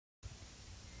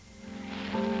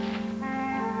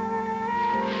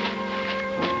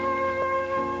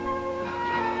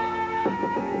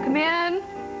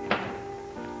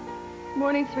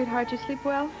Morning, sweetheart. You sleep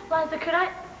well? Liza, could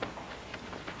I...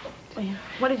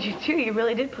 What did you do? You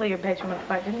really did pull your bedroom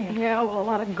apart, didn't you? Yeah, well, a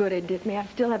lot of good it did me. I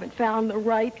still haven't found the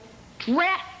right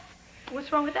dress.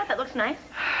 What's wrong with that? That looks nice.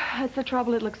 That's the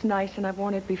trouble. It looks nice, and I've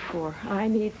worn it before. I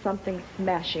need something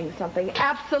smashing, something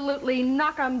absolutely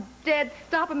knock 'em dead,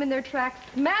 stop 'em in their tracks.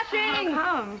 Smashing!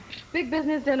 How come? Big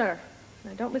business dinner.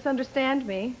 Now, don't misunderstand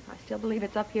me. I still believe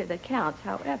it's up here that counts.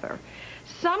 However,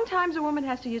 sometimes a woman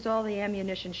has to use all the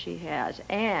ammunition she has.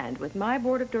 And with my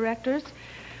board of directors,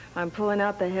 I'm pulling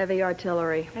out the heavy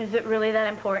artillery. Is it really that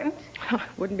important?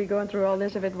 Wouldn't be going through all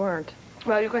this if it weren't.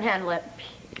 Well, you can handle it.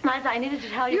 Liza, I needed to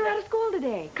tell you You're out of school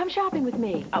today. Come shopping with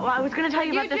me. Oh, well, I was going to tell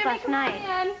you about this last night.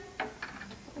 I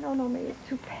don't know, maybe it's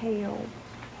too pale.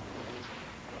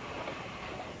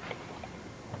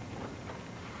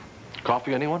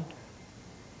 Coffee, anyone?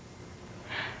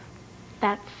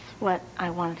 That's what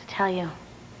I wanted to tell you.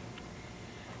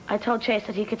 I told Chase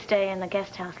that he could stay in the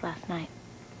guest house last night.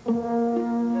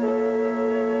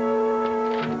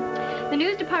 The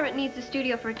news department needs the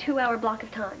studio for a 2-hour block of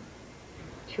time.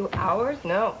 2 hours?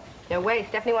 No. No way.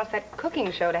 Stephanie wants that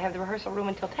cooking show to have the rehearsal room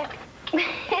until 10.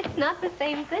 It's not the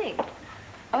same thing.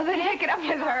 Oh, then take it up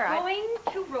with her. Going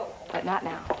to roll. But not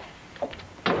now.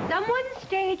 Someone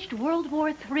staged World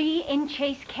War III in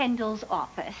Chase Kendall's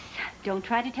office. Don't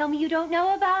try to tell me you don't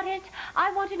know about it.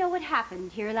 I want to know what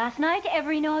happened here last night,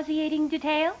 every nauseating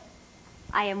detail.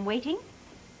 I am waiting.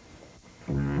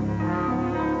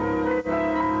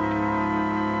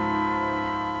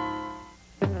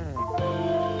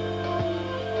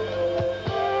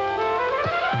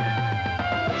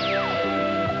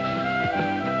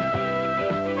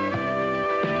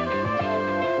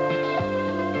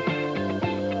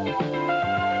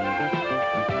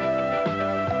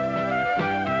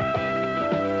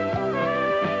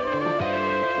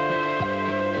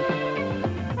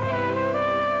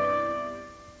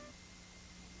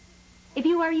 If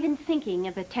you are even thinking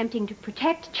of attempting to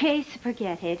protect Chase,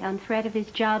 forget it. On threat of his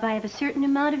job, I have a certain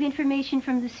amount of information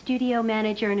from the studio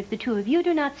manager, and if the two of you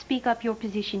do not speak up, your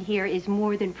position here is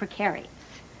more than precarious.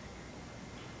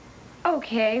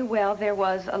 Okay, well, there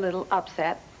was a little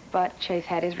upset, but Chase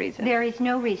had his reason. There is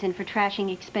no reason for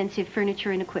trashing expensive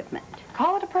furniture and equipment.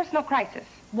 Call it a personal crisis.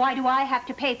 Why do I have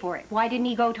to pay for it? Why didn't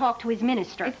he go talk to his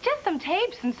minister? It's just some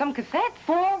tapes and some cassettes.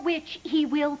 For which he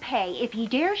will pay. If he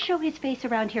dares show his face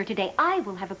around here today, I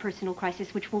will have a personal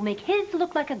crisis which will make his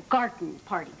look like a garden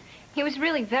party. He was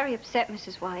really very upset,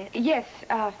 Mrs. Wyatt. Yes,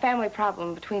 a family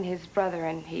problem between his brother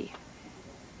and he.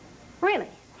 Really?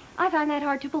 I find that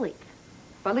hard to believe.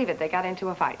 Believe it, they got into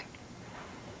a fight.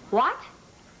 What?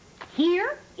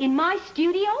 Here? In my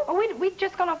studio? Oh, we'd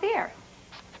just gone off the air.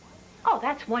 Oh,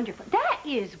 that's wonderful. That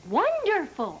is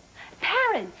wonderful.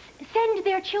 Parents send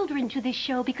their children to this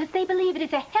show because they believe it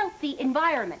is a healthy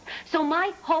environment. So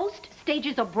my host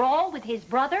stages a brawl with his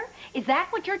brother? Is that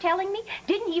what you're telling me?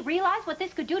 Didn't he realize what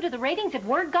this could do to the ratings if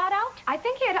word got out? I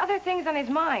think he had other things on his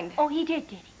mind. Oh, he did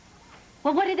he?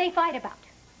 Well, what did they fight about?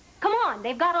 Come on,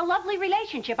 they've got a lovely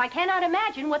relationship. I cannot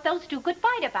imagine what those two could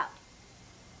fight about.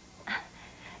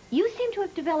 You seem to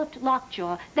have developed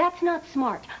lockjaw. That's not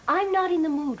smart. I'm not in the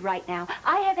mood right now.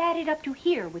 I have added up to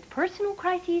here with personal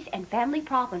crises and family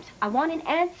problems. I want an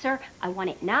answer. I want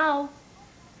it now.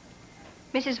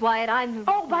 Mrs. Wyatt, I'm...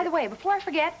 Oh, by the way, before I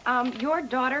forget, your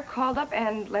daughter called up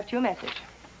and left you a message.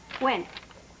 When?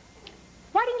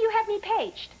 Why didn't you have me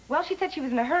paged? Well, she said she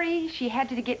was in a hurry. She had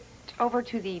to get over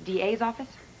to the DA's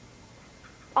office.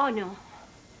 Oh, no.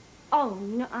 Oh,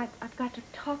 no, I've got to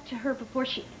talk to her before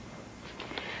she...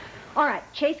 All right,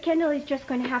 Chase Kendall is just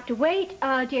going to have to wait.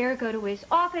 Dare go to his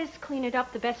office, clean it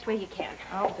up the best way you can.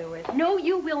 I'll do it. No,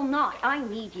 you will not. I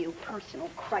need you. Personal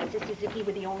crisis as if he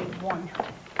were the only one.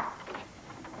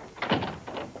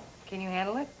 Can you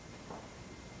handle it?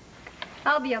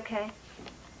 I'll be okay.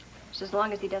 Just as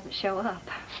long as he doesn't show up.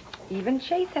 Even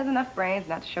Chase has enough brains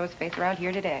not to show his face around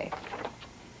here today.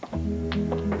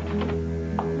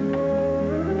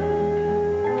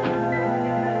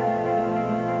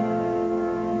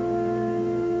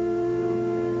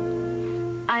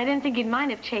 I didn't think you'd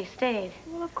mind if Chase stayed.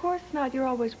 Well, of course not. You're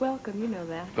always welcome. You know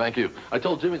that. Thank you. I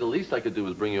told Jimmy the least I could do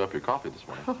was bring you up your coffee this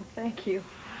morning. Oh, thank you.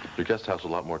 Your guest house is a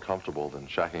lot more comfortable than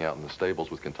shacking out in the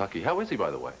stables with Kentucky. How is he, by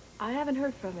the way? I haven't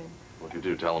heard from him. Well, if you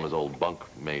do, tell him his old bunk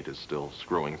mate is still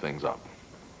screwing things up.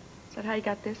 Is that how you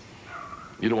got this?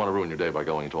 You don't want to ruin your day by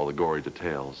going into all the gory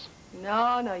details.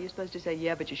 No, you're supposed to say,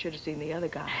 yeah, but you should have seen the other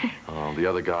guy. The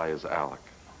other guy is Alec.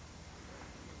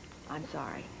 I'm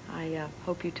sorry. I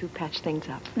hope you two patch things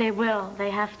up. They will. They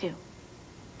have to.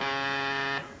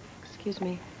 Excuse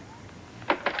me.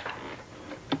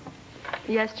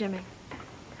 Yes, Jimmy.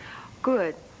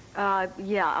 Good.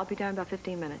 Yeah, I'll be down in about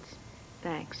 15 minutes.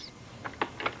 Thanks.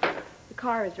 The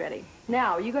car is ready.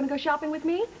 Now, are you going to go shopping with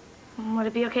me? Would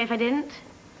it be okay if I didn't?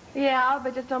 Yeah,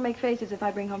 but just don't make faces if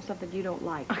I bring home something you don't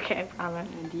like. Okay, I promise.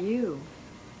 And you.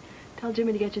 Tell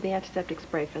Jimmy to get you the antiseptic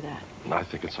spray for that. I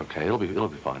think it's okay. It'll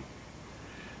be fine.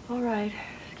 All right.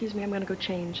 Excuse me, I'm going to go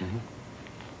change. Mm-hmm.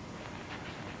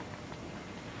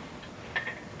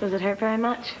 Does it hurt very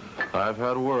much? I've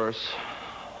had worse.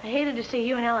 I hated to see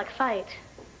you and Alec fight.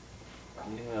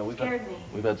 Yeah, Scared me.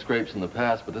 We've had scrapes in the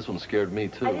past, but this one scared me,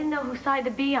 too. I didn't know whose side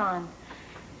to be on.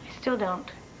 I still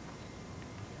don't.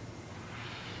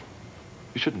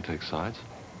 You shouldn't take sides.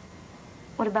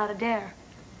 What about Adair?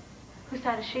 Whose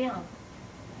side is she on?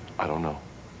 I don't know.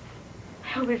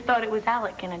 I always thought it was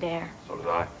Alec and Adair. So did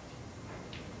I.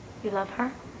 You love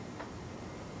her?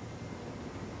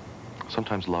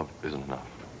 Sometimes love isn't enough.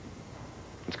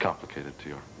 It's complicated,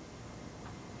 T.R.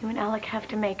 You and Alec have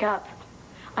to make up.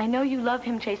 I know you love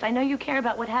him, Chase. I know you care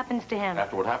about what happens to him.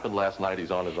 After what happened last night,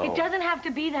 he's on his own. It doesn't have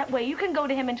to be that way. You can go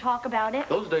to him and talk about it.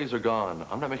 Those days are gone.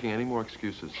 I'm not making any more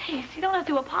excuses. Chase, you don't have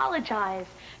to apologize.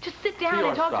 Just sit down T.R.,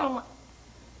 and talk stop. to him.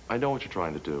 I know what you're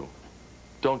trying to do.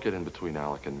 Don't get in between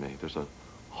Alec and me. There's a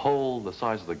hole the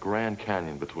size of the Grand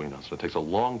Canyon between us, and it takes a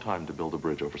long time to build a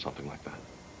bridge over something like that.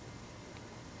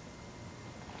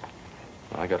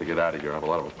 I got to get out of here. I have a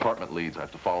lot of apartment leads I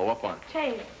have to follow up on.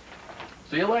 Chase.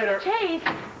 See you later. Chase.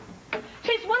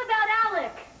 Chase, what about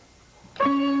Alec?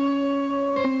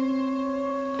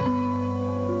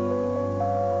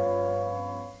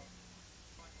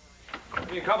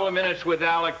 Give me a couple of minutes with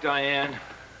Alec, Diane.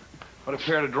 What a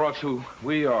pair to draw to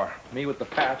we are. Me with the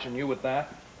patch and you with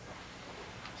that.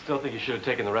 Still think you should have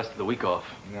taken the rest of the week off.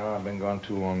 No, I've been gone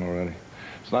too long already.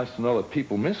 It's nice to know that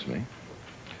people miss me.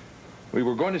 We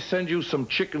were going to send you some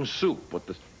chicken soup, but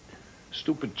the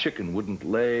stupid chicken wouldn't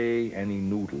lay any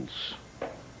noodles.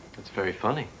 That's very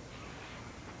funny.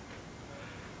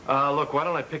 Look, why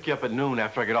don't I pick you up at noon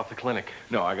after I get off the clinic?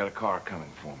 No, I got a car coming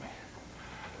for me.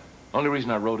 Only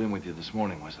reason I rode in with you this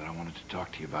morning was that I wanted to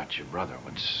talk to you about your brother.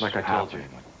 What's Like I told you.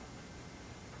 happening.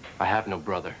 I have no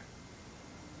brother.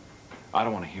 I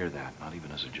don't want to hear that, not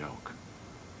even as a joke.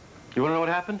 You want to know what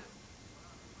happened?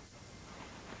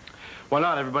 Why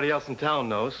not? Everybody else in town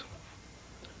knows.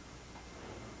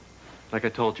 Like I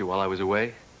told you while I was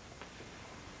away,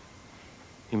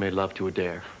 he made love to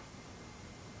Adair.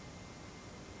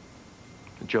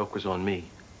 The joke was on me.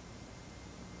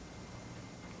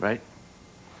 Right?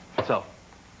 So,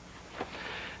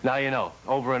 now you know.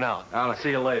 Over and out. Alec,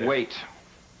 see you later. Wait.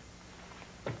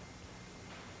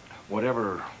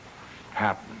 Whatever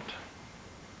happened,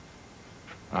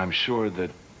 I'm sure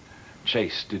that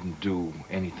Chase didn't do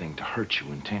anything to hurt you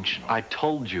intentionally. I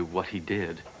told you what he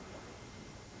did.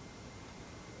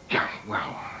 Yeah,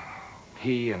 well,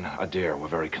 he and Adair were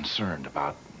very concerned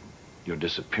about your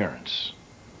disappearance.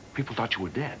 People thought you were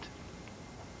dead.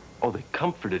 Oh, they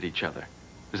comforted each other.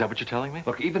 Is that what you're telling me?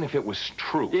 Look, even if it was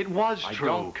true... It was true.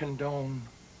 I don't condone...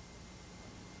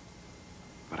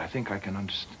 But I think I can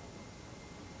understand.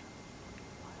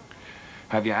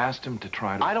 Have you asked him to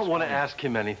try to... I don't want to ask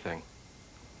him anything.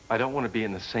 I don't want to be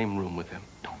in the same room with him.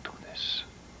 Don't do this.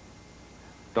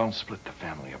 Don't split the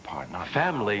family apart. Not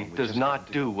Family now. We does just not need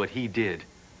to- do what he did.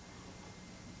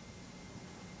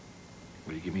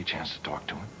 Will you give me a chance to talk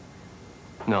to him?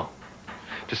 No.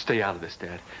 Just stay out of this,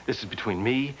 Dad. This is between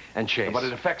me and Chase. But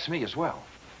it affects me as well.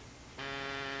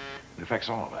 It affects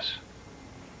all of us.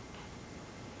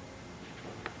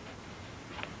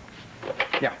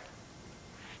 Yeah.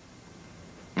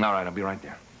 All right, I'll be right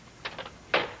there.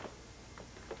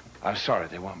 I'm sorry,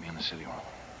 they want me in the city room.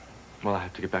 Well, I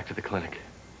have to get back to the clinic.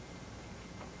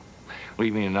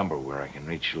 Leave me a number where I can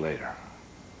reach you later.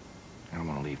 I don't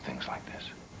want to leave things like this.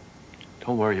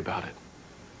 Don't worry about it.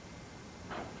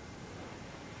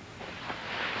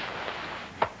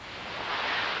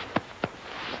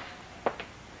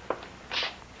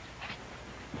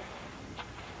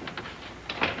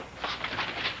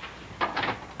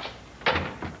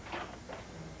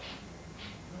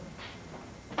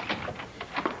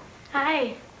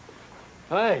 Hi.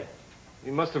 Hey,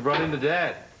 you must have run into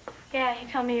Dad. Yeah,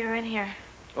 he told me you were in here.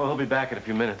 Oh, he'll be back in a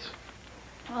few minutes.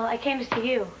 Well, I came to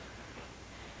see you.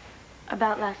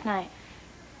 About last night.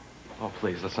 Oh,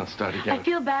 please, let's not start again. I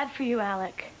feel bad for you,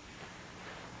 Alec.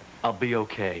 I'll be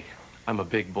okay. I'm a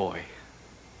big boy.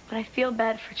 But I feel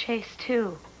bad for Chase,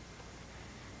 too.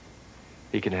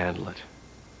 He can handle it.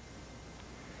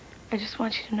 I just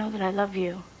want you to know that I love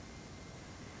you.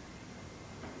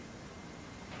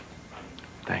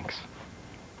 Thanks.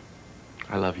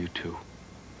 I love you, too.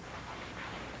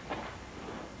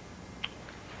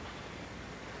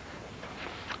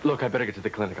 Look, I better get to the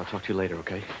clinic. I'll talk to you later,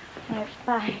 okay? All right,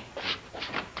 bye.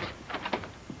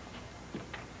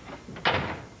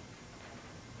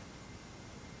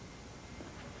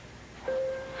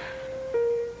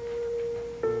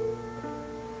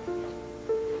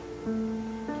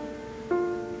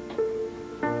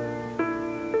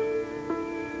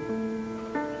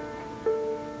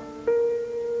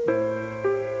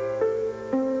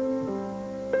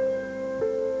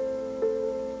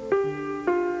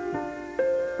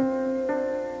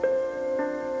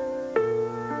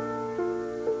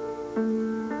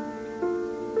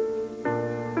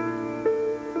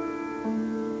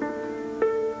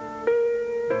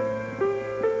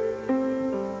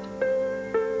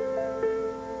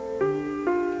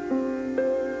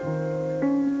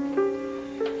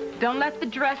 Don't let the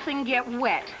dressing get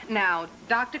wet. Now,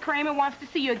 Dr. Kramer wants to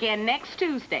see you again next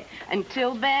Tuesday.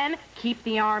 Until then, keep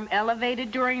the arm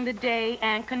elevated during the day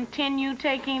and continue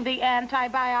taking the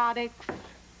antibiotics.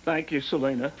 Thank you,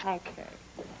 Selena. Okay.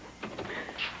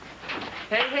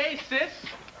 Hey, sis.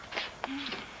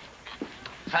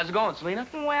 How's it going, Selena?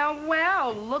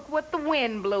 Well, look what the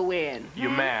wind blew in. You're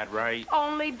mad, right?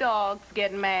 Only dogs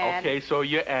get mad. Okay, so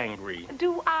you're angry.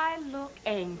 Do I look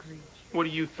angry? What do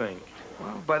you think?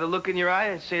 Well, by the look in your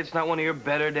eye, I'd say it's not one of your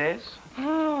better days.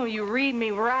 Oh, you read me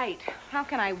right. How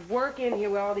can I work in here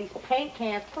with all these paint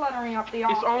cans fluttering up the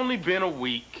office? It's only been a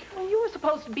week. Well, you were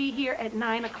supposed to be here at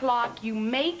 9 o'clock. You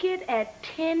make it at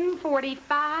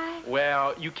 10:45.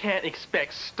 Well, you can't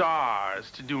expect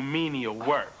stars to do menial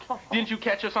work. Didn't you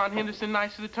catch us on Henderson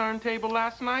Nights to the Turntable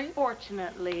last night?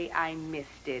 Fortunately, I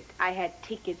missed it. I had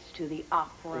tickets to the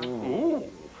opera. Ooh.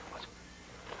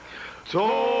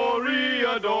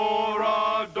 Toreadora,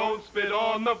 don't spit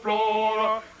on the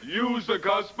floor. Use the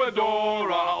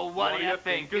Cuspadora. What do you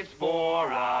think it's for?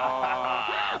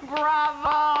 Bravo!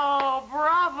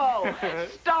 Bravo!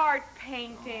 Start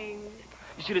painting.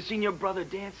 You should have seen your brother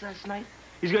dance last night.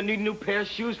 He's gonna need a new pair of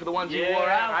shoes for the ones he wore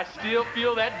out. I still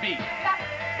feel that beat.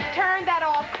 Turn that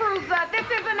off, Cruiser. This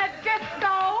isn't a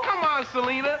disco. Come on,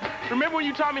 Selena. Remember when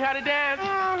you taught me how to dance?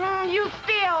 You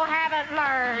still haven't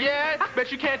learned. Yeah,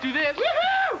 bet you can't do this.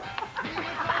 Woohoo!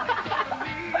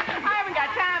 I haven't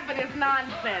got time for this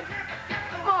nonsense.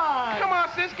 Come on,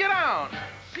 sis, get on.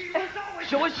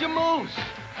 Show us your moves.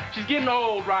 She's getting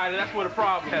old, Ryder. That's what the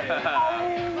problem is.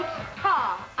 Old?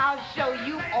 Ha! I'll show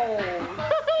you old.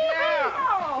 Yeah.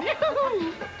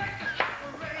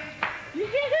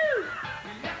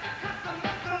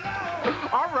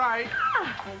 All right.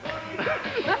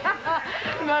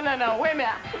 No. Wait a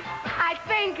minute. I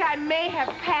think I may have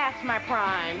passed my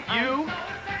prime. You?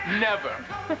 Never.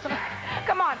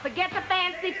 Come on, forget the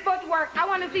fancy footwork. I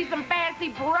want to see some fancy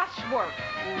brushwork.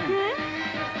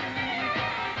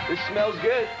 This smells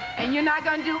good. And you're not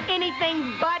going to do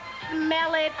anything but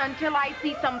smell it until I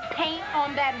see some paint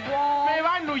on that wall? Babe,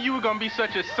 I knew you were going to be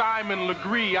such a Simon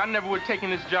Legree. I never would have taken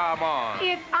this job on.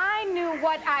 If I knew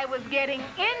what I was getting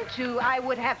into, I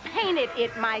would have painted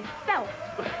it myself.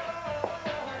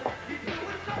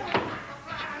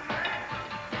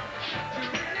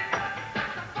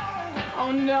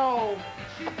 Oh, no.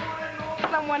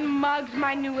 Someone mugged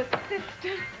my new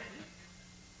assistant.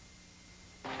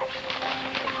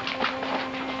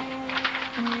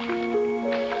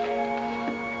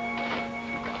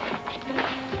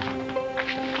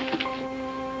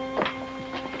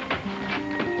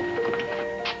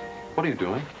 What are you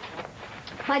doing?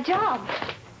 My job.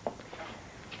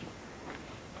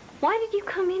 Why did you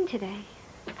come in today?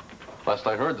 Last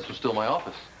I heard, this was still my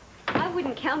office. I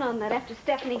wouldn't count on that after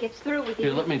Stephanie gets through with you.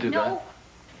 Here, let me do that. No,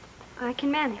 I can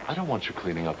manage. I don't want you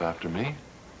cleaning up after me.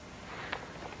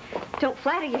 Don't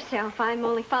flatter yourself. I'm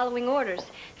only following orders.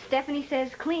 Stephanie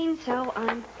says clean, so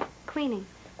I'm cleaning.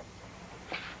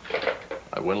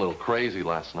 I went a little crazy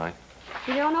last night.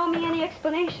 You don't owe me any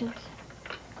explanations.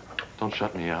 Don't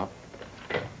shut me out.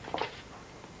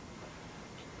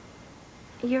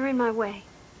 You're in my way.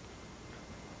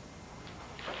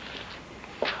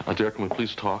 Adair, can we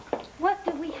please talk? What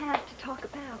do we have to talk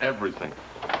about? Everything.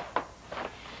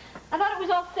 I thought it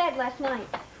was all said last night.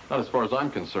 Not as far as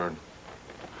I'm concerned.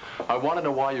 I want to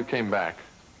know why you came back.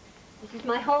 This is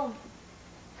my home.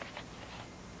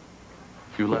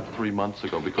 You left 3 months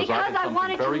ago because I did something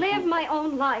wanted to very live my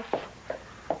own life.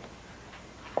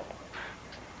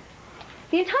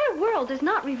 The entire world does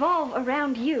not revolve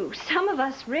around you. Some of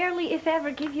us rarely, if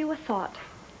ever, give you a thought.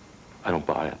 I don't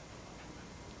buy it.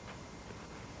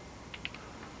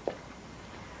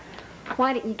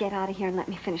 Why don't you get out of here and let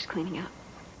me finish cleaning up?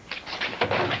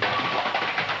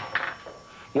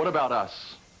 What about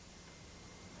us?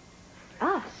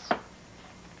 Us?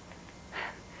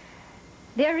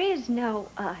 There is no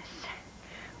us.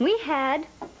 We had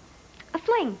a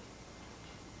fling.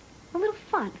 A little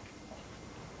fun.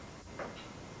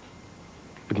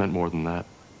 It meant more than that.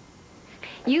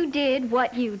 You did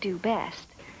what you do best.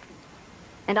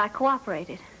 And I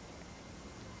cooperated.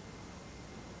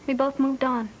 We both moved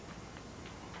on.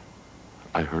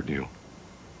 I hurt you.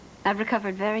 I've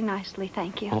recovered very nicely,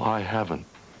 thank you. Well, I haven't.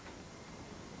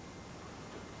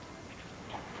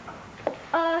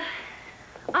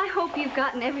 I hope you've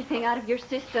gotten everything out of your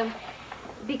system,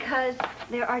 because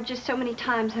there are just so many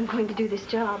times I'm going to do this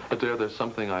job. But dear, there's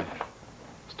something I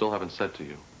still haven't said to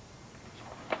you.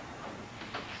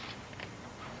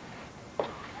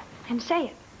 And say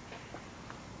it.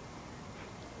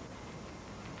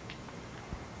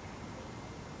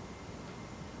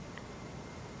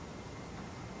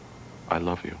 I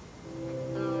love you.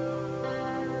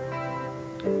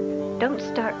 Don't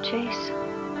start, Chase.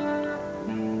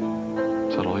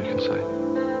 Is that all you can say?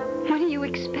 What do you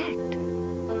expect?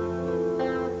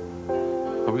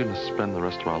 Are we going to spend the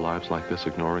rest of our lives like this,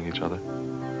 ignoring each other?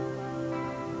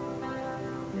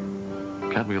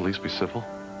 Can't we at least be civil?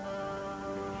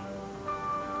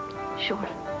 Sure.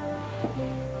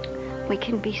 We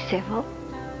can be civil.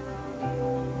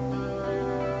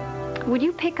 Would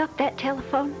you pick up that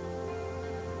telephone?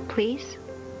 Please?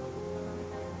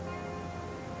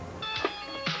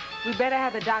 We better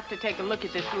have the doctor take a look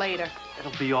at this later.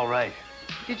 It'll be all right.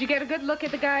 Did you get a good look at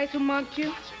the guys who mugged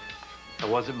you? I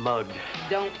wasn't mugged.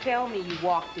 Don't tell me you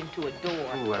walked into a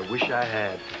door. Ooh, I wish I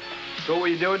had. So what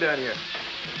are you doing down here?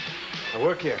 I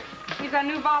work here. He's our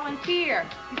new volunteer.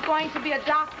 He's going to be a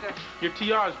doctor. You're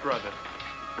TR's brother.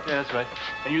 Yeah, that's right.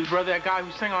 And you're the brother of that guy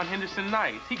who sang on Henderson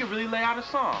Nights. He could really lay out a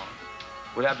song.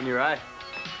 What happened to your eye?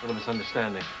 What a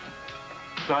misunderstanding.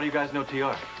 So how do you guys know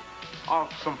TR? Oh,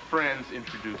 some friends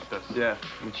introduced us. Yeah,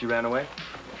 and she ran away?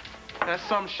 That's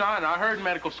some shine. I heard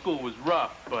medical school was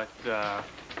rough, but, Where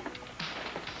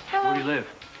do you live?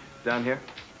 Down here?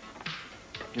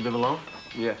 You live alone?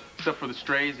 Yeah. except for the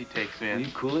strays he takes in. Will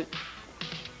you cool it?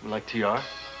 Like TR?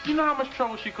 You know how much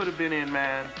trouble she could have been in,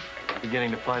 man? Beginning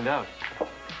to find out.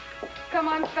 Come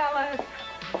on, fellas.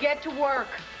 Get to work.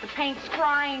 The paint's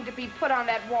crying to be put on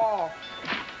that wall.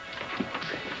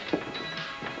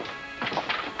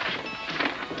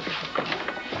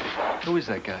 Who is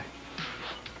that guy?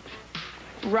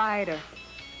 Ryder.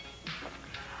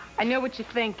 I know what you're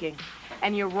thinking,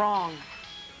 and you're wrong.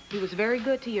 He was very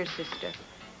good to your sister.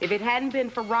 If it hadn't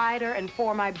been for Ryder and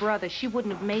for my brother, she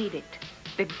wouldn't have made it.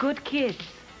 They're good kids.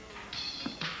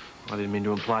 I didn't mean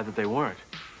to imply that they weren't.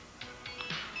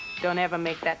 Don't ever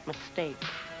make that mistake.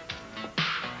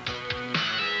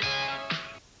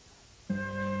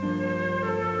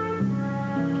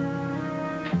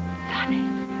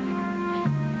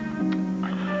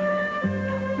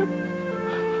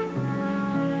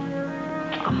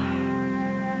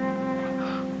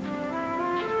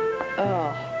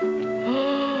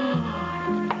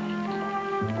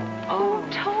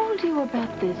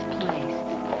 About this place.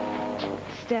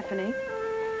 Stephanie.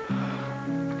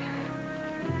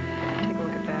 Take a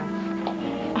look at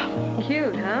that.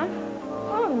 Cute, huh?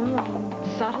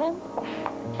 Oh, subtle.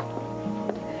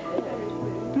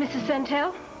 Mrs.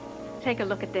 Santel, take a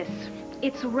look at this.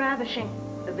 It's ravishing.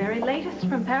 The very latest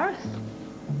from Paris.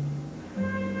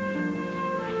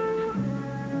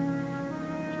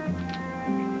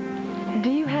 Do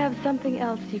you have something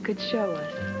else you could show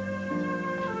us?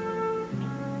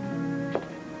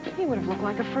 He would have looked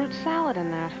like a fruit salad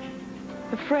in that.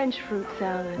 A French fruit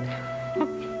salad.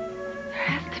 There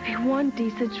has to be one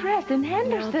decent dress in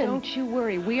Henderson. Now, don't you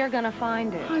worry. We are going to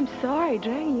find it. I'm sorry,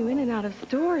 dragging you in and out of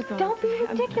stores all Don't be the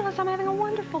time. ridiculous. I'm having a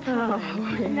wonderful time.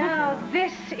 Oh, yeah. Now,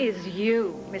 this is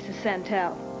you, Mrs.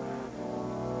 Santel.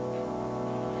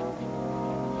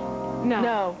 No.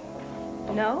 No.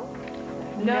 No?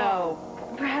 No.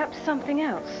 Perhaps something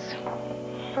else.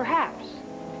 Perhaps.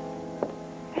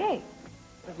 Hey,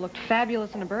 would have looked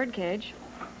fabulous in a birdcage.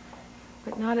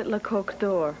 But not at Le Coq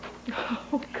d'Or.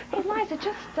 Hey, Liza,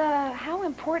 just how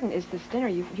important is this dinner?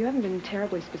 You haven't been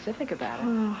terribly specific about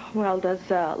it. Well, does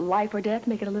life or death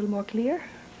make it a little more clear?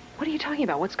 What are you talking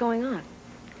about? What's going on?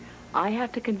 I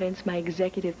have to convince my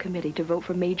executive committee to vote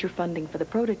for major funding for the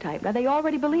prototype. Now, they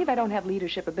already believe I don't have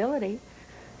leadership ability.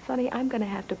 Sonny, I'm going to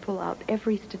have to pull out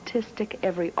every statistic,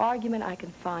 every argument I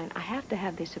can find. I have to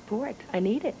have their support. I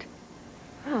need it.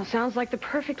 Oh, sounds like the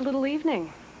perfect little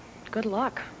evening. Good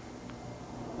luck.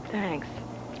 Thanks.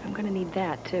 I'm going to need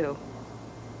that, too.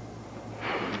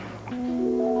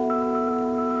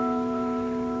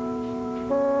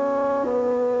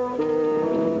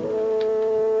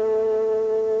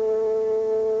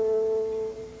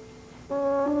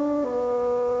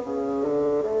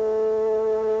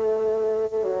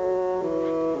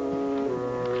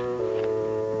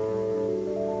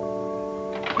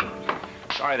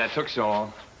 Sorry that took so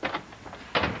long.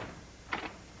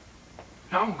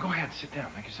 No, go ahead. Sit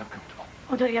down. Make yourself comfortable.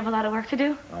 Oh, don't you have a lot of work to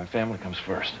do? My family comes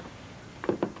first.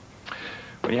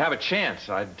 When you have a chance,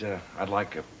 I'd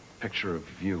like a picture of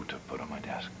you to put on my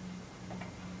desk.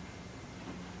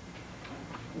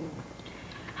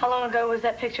 How long ago was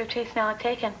that picture of Chase and Alec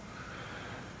taken?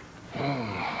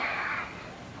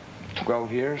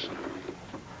 12 years.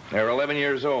 They were 11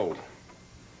 years old.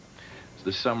 It's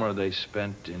the summer they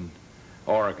spent in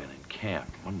Oregon in camp.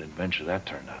 What an adventure that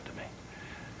turned out to be.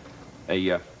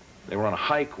 They were on a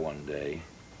hike one day,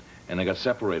 and they got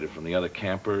separated from the other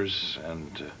campers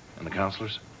and the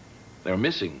counselors. They were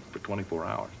missing for 24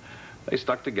 hours. They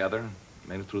stuck together and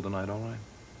made it through the night all right.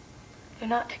 They're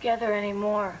not together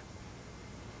anymore.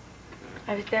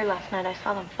 I was there last night. I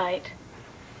saw them fight.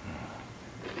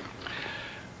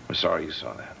 I'm sorry you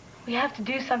saw that. We have to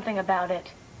do something about it.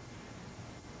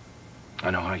 I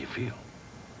know how you feel.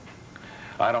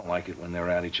 I don't like it when they're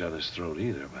at each other's throat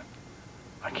either, but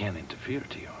I can't interfere,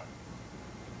 T.R.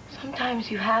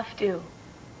 Sometimes you have to.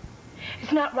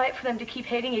 It's not right for them to keep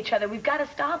hating each other. We've got to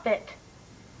stop it.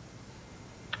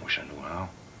 I wish I knew how.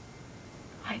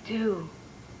 I do.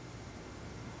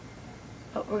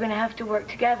 But we're going to have to work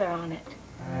together on it.